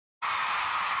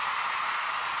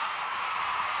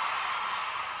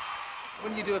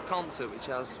When you do a concert which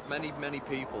has many, many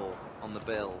people on the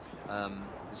bill,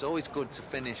 it's always good to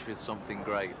finish with something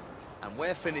great. And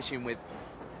we're finishing with...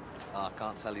 Oh, I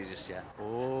can't tell you just yet.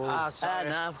 Oh. Sorry.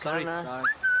 No, sorry. No.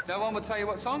 No one will tell you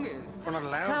what song it is. We're not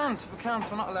allowed. We can't,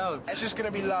 we're not allowed. It's just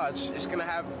going to be large. It's going to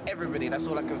have everybody, that's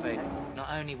all I can say.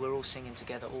 Not only we're all singing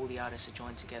together, all the artists are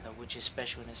joined together, which is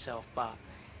special in itself, but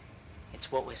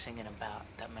it's what we're singing about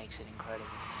that makes it incredible.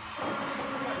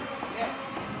 Yeah.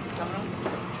 Coming on.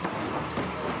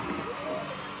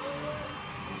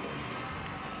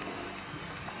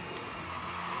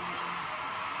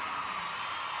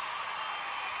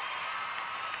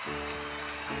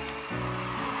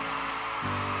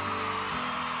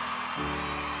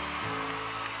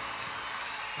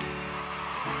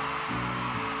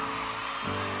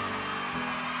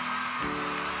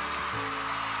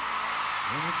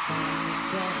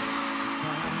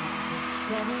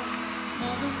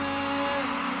 Another man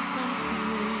comes to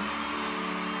me,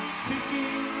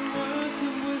 speaking words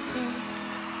of wisdom,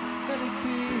 let it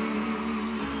be.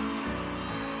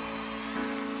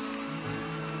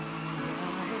 In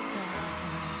the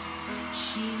darkness,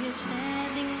 she is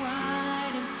standing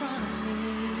right in front of me,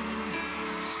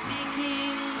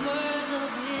 speaking words of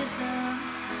wisdom,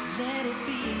 let it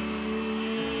be.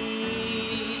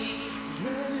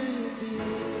 Let it be,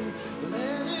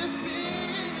 let it be.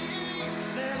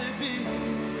 Let it be,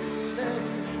 let it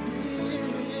be.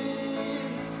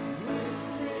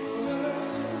 Whispering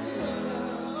words of wisdom,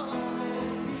 let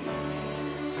it be.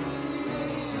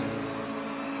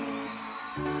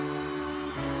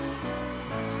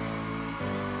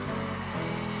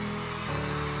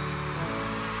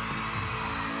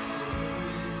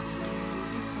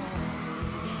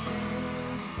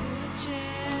 Still a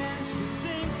chance that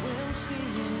they will see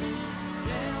it.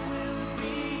 There will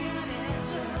be an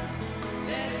answer.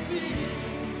 Let it be,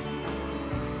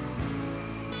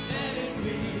 let it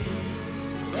be,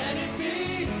 let it be,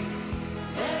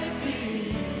 let it be,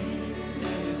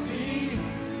 let it be.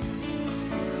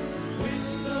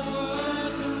 Whisper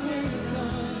words of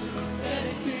wisdom, let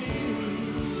it be,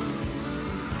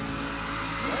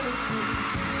 let it be,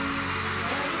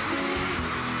 let it be,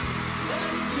 let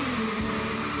it be,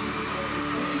 let it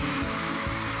be.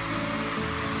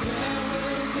 There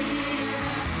will be an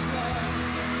answer,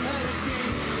 let it be.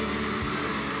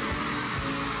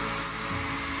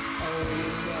 I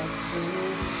wake up to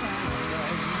the sound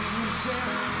of music.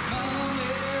 My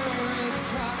mirror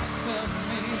talks to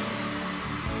me.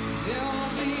 There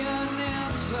won't be an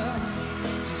answer,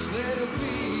 just let it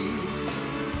be.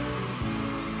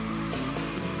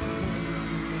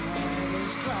 All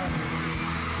is cloudy,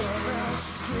 but there's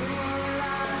still a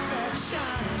light that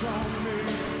shines on me.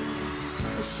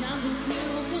 It shines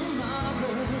until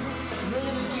tomorrow. Let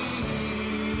it be.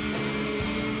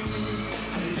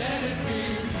 Let it be.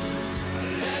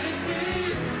 Let it be.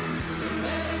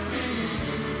 Let it be.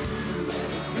 Let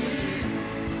it be.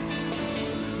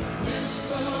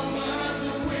 Whisper words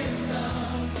of wisdom.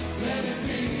 Let it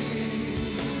be.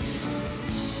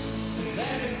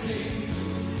 Let it be.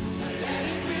 Let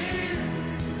it be.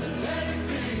 Let it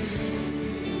be.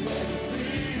 Let it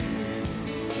be.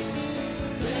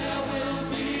 There will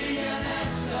be an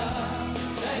answer.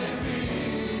 Let it be.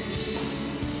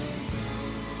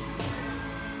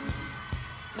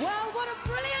 Well, what a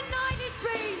brilliant night it's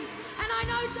been. And I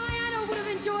know Diana would have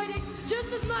enjoyed it just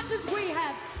as much as we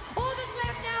have. All that's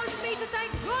left now is for me to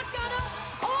thank God Gunner